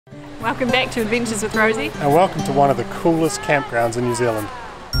Welcome back to Adventures with Rosie. And welcome to one of the coolest campgrounds in New Zealand.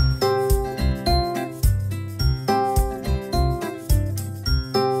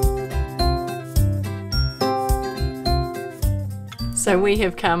 So we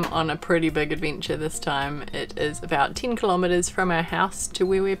have come on a pretty big adventure this time. It is about 10 kilometres from our house to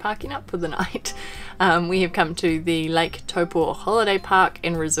where we're parking up for the night. We have come to the Lake Taupo Holiday Park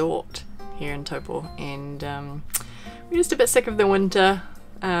and Resort here in Taupo, and we're just a bit sick of the winter,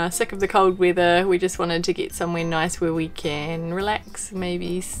 sick of the cold weather. We just wanted to get somewhere nice where we can relax,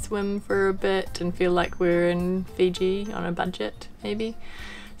 maybe swim for a bit and feel like we're in Fiji on a budget maybe.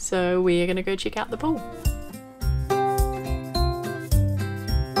 So we're going to go check out the pool.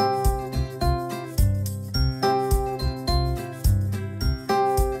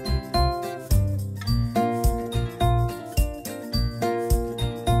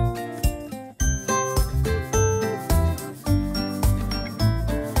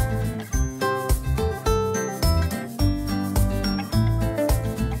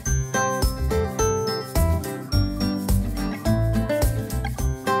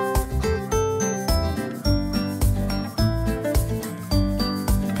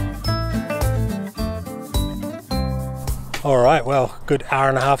 Alright, well, good hour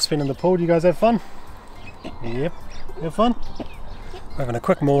and a half spent in the pool. Do you guys have fun? Yep. You have fun? We're having a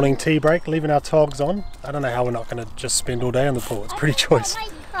quick morning tea break, leaving our togs on. I don't know how we're not going to just spend all day in the pool. It's pretty choice.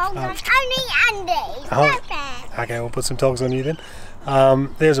 Okay, we'll put some togs on you then.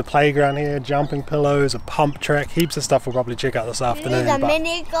 There's a playground here, jumping pillows, a pump track, heaps of stuff we'll probably check out this afternoon. There's a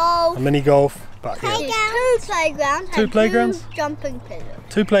mini golf. A mini golf. But yeah. Two playgrounds. Two playgrounds? Two jumping pillows.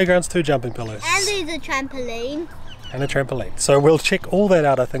 Two playgrounds, two jumping pillows. And there's a trampoline. And a trampoline. So we'll check all that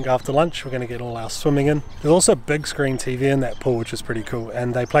out I think after lunch. We're going to get all our swimming in. There's also a big screen TV in that pool, which is pretty cool.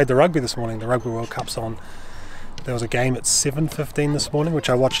 And they played the rugby this morning. The Rugby World Cup's on. There was a game at 7:15 this morning, which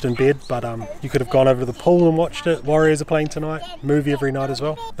I watched in bed, but you could have gone over to the pool and watched it. Warriors are playing tonight. Movie every night as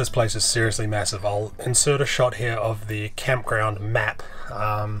well. This place is seriously massive. I'll insert a shot here of the campground map.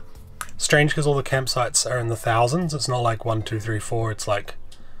 Strange because all the campsites are in the thousands. It's not like 1, 2, 3, 4. It's like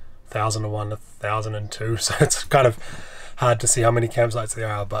 1,001, 1,002, so it's kind of hard to see how many campsites there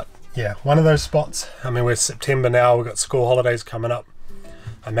are. But yeah, one of those spots. I mean, we're September now, we've got school holidays coming up.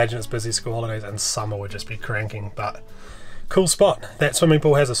 I imagine it's busy school holidays, and summer would just be cranking, but cool spot. That swimming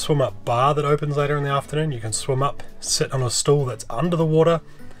pool has a swim up bar that opens later in the afternoon. You can swim up, sit on a stool that's under the water,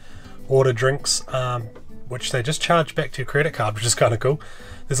 order drinks, which they just charge back to your credit card, which is kind of cool.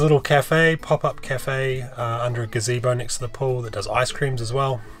 There's a little cafe, pop-up cafe under a gazebo next to the pool that does ice creams as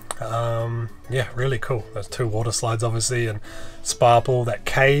well. Yeah, really cool. There's 2 water slides obviously, and spa pool, that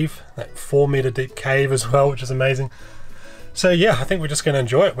cave, that 4-meter deep cave as well, which is amazing. So yeah, I think we're just going to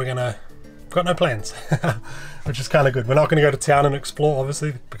enjoy it. We've got no plans, which is kind of good. We're not going to go to town and explore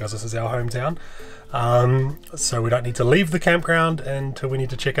obviously, because this is our hometown. So we don't need to leave the campground until we need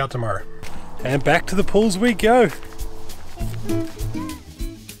to check out tomorrow. And back to the pools we go.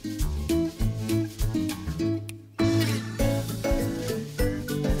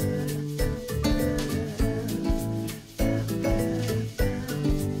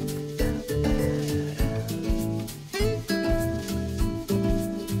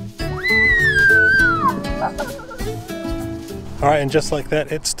 Alright, and just like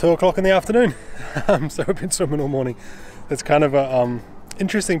that, it's 2 o'clock in the afternoon. So we've been swimming all morning. It's kind of a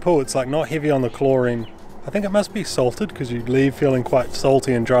interesting pool. It's like not heavy on the chlorine. I think it must be salted because you leave feeling quite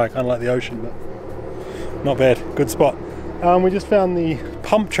salty and dry, kind of like the ocean, but not bad. Good spot. We just found the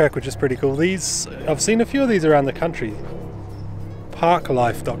pump track, which is pretty cool. These, I've seen a few of these around the country.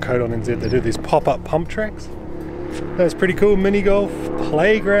 Parklife.co.nz, they do these pop-up pump tracks. That's pretty cool. Mini golf,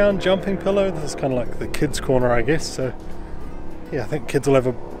 playground, jumping pillow. This is kind of like the kids' corner, I guess. So yeah, I think kids will have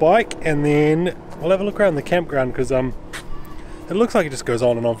a bike, and then we'll have a look around the campground because it looks like it just goes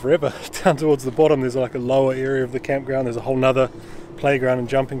on and on forever. Down towards the bottom there's like a lower area of the campground. There's a whole nother playground and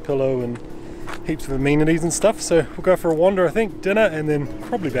jumping pillow and heaps of amenities and stuff. So we'll go for a wander, I think, dinner, and then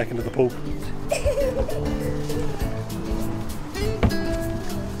probably back into the pool.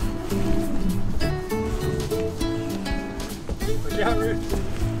 Yeah, Ruth.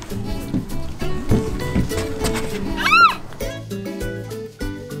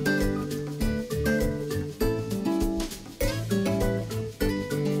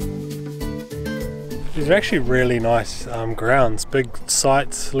 These are actually really nice grounds, big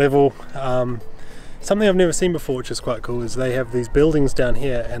sites, level. Something I've never seen before, which is quite cool, is they have these buildings down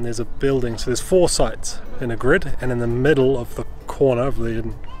here, and there's a building, so there's 4 sites in a grid, and in the middle of the corner of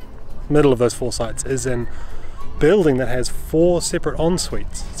the middle of those 4 sites is an building that has 4 separate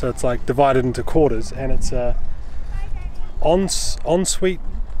en-suites. So it's like divided into quarters, and it's a ensuite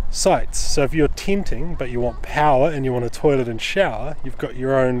sites. So if you're tenting but you want power and you want a toilet and shower, you've got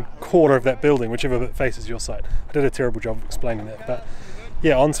your own quarter of that building, whichever bit faces your site. I did a terrible job of explaining that, but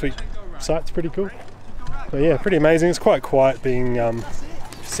yeah, ensuite site's pretty cool. But yeah, pretty amazing. It's quite quiet being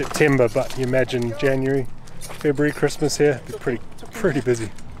September, but you imagine January, February, Christmas here, it'd be pretty busy.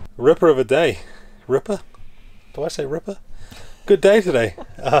 Ripper of a day. Ripper? Do I say ripper? Good day today.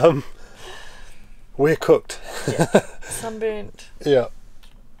 We're cooked. Yeah. Sunburnt. Yeah.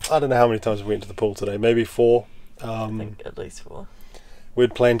 I don't know how many times we went to the pool today, maybe 4. I think at least 4.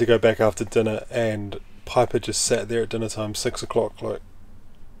 We'd planned to go back after dinner, and Piper just sat there at dinner time, 6 o'clock, like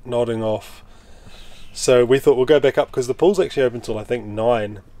nodding off. So we thought we'll go back up because the pool's actually open till I think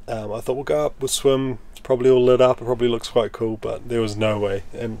 9. I thought we'll go up, we'll swim, it's probably all lit up, it probably looks quite cool, but there was no way.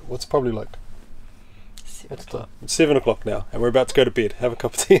 And what's probably like 7 o'clock now, and we're about to go to bed, have a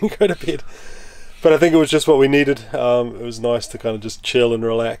cup of tea and go to bed. But I think it was just what we needed. It was nice to kind of just chill and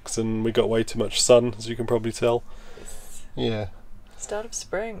relax, and we got way too much sun, as you can probably tell. Yeah. Start of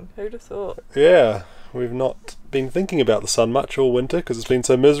spring, who'd have thought? Yeah, we've not been thinking about the sun much all winter because it's been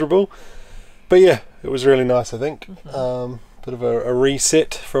so miserable. But yeah, it was really nice, I think. Bit of a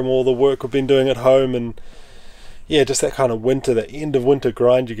reset from all the work we've been doing at home, and yeah, just that kind of winter, that end of winter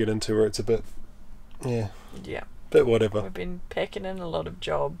grind you get into where it's a bit, bit whatever. We've been packing in a lot of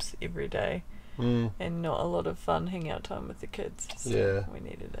jobs every day. And not a lot of fun hangout time with the kids. So yeah, we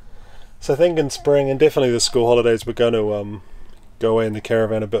needed it. So I think in spring, and definitely the school holidays, we're going to go away in the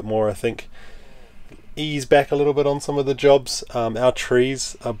caravan a bit more. I think ease back a little bit on some of the jobs. Our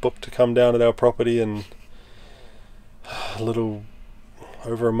trees are booked to come down at our property in a little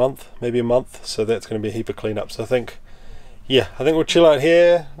over a month, maybe a month. So that's going to be a heap of cleanup. So I think we'll chill out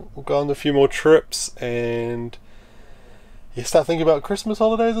here. We'll go on a few more trips and start thinking about Christmas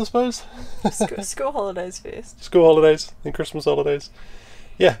holidays, I suppose. School holidays first. School holidays, then Christmas holidays.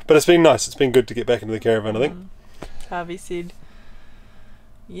 Yeah, but it's been nice. It's been good to get back into the caravan, I think. Harvey said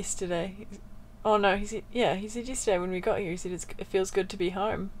yesterday. Oh no, he said yesterday when we got here. He said it feels good to be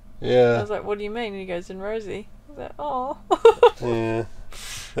home. Yeah. I was like, what do you mean? And he goes, and Rosie. I was like, oh. Yeah,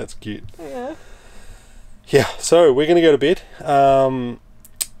 that's cute. Yeah. Yeah. So we're gonna go to bed.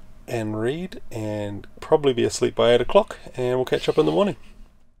 And read and probably be asleep by 8 o'clock, and we'll catch up in the morning.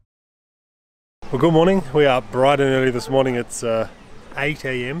 Well, good morning. We are bright and early this morning. It's 8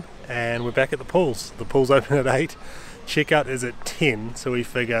 AM and we're back at the pools. The pool's open at 8. Checkout is at 10, so we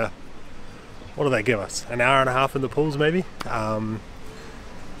figure, what do they give us? An hour and a half in the pools maybe?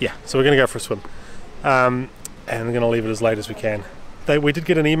 Yeah, so we're going to go for a swim. And we're going to leave it as late as we can. We did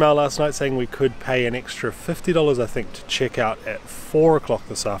get an email last night saying we could pay an extra $50, I think, to check out at 4 o'clock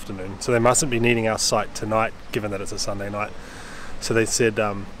this afternoon. So they mustn't be needing our site tonight, given that it's a Sunday night. So they said,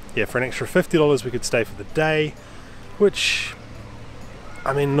 for an extra $50 we could stay for the day, which,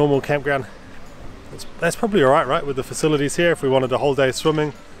 I mean, normal campground, that's probably alright, right? With the facilities here, if we wanted a whole day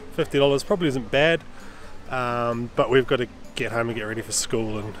swimming, $50 probably isn't bad. But we've got to get home and get ready for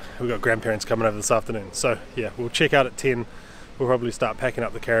school, and we've got grandparents coming over this afternoon. So yeah, we'll check out at 10. We'll probably start packing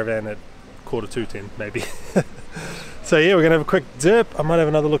up the caravan at 10:45 maybe. So yeah, we're gonna have a quick dip. I might have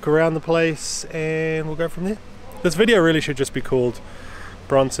another look around the place and we'll go from there. This video really should just be called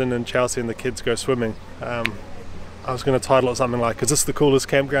Bronson and Chelsea and the kids go swimming. I was gonna title it something like, is this the coolest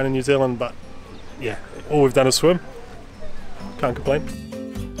campground in New Zealand? But yeah, all we've done is swim. Can't complain.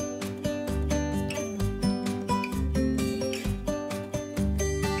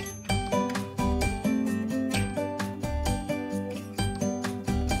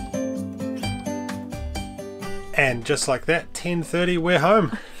 And just like that, 10:30, we're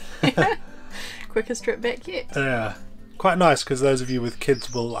home. Quickest trip back yet. Yeah, quite nice, because those of you with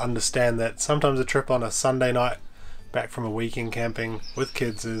kids will understand that sometimes a trip on a Sunday night back from a weekend camping with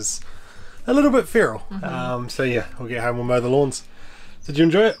kids is a little bit feral. So yeah, we'll get home, we'll mow the lawns. Did you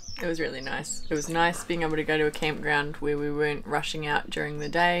enjoy it? It was really nice. It was nice being able to go to a campground where we weren't rushing out during the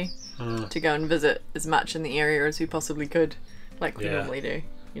day to go and visit as much in the area as we possibly could, like we normally do.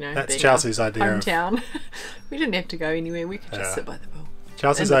 You know, that's Chelsea's idea. Hometown. We didn't have to go anywhere. We could just sit by the pool.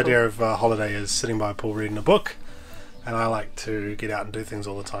 Chelsea's idea of holiday is sitting by a pool reading a book, and I like to get out and do things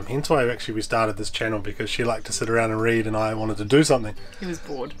all the time. Hence why we started this channel, because she liked to sit around and read, and I wanted to do something. He was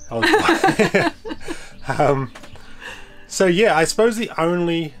bored. I was bored. So yeah, I suppose the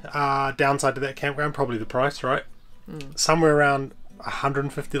only downside to that campground, probably the price, right? Somewhere around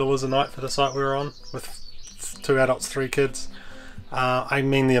 $150 a night for the site we were on, with 2 adults, 3 kids. I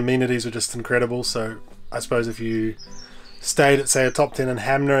mean, the amenities were just incredible. So I suppose if you stayed at, say, a top 10 in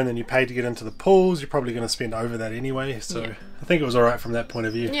Hamner and then you paid to get into the pools, you're probably going to spend over that anyway. So Yeah. I think it was alright from that point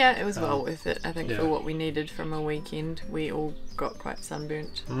of view. Yeah, it was well worth it. I think yeah. for what we needed from a weekend, we all got quite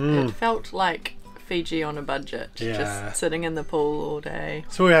sunburnt. Mm. It felt like Fiji on a budget, Yeah. just sitting in the pool all day.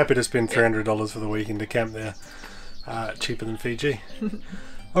 So we're happy to spend $300 for the weekend to camp there. Cheaper than Fiji.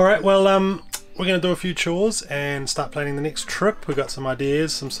 Alright, well, we're going to do a few chores and start planning the next trip. We've got some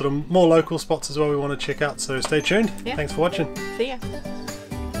ideas, some sort of more local spots as well we want to check out, so stay tuned. Yeah. Thanks for watching. See ya.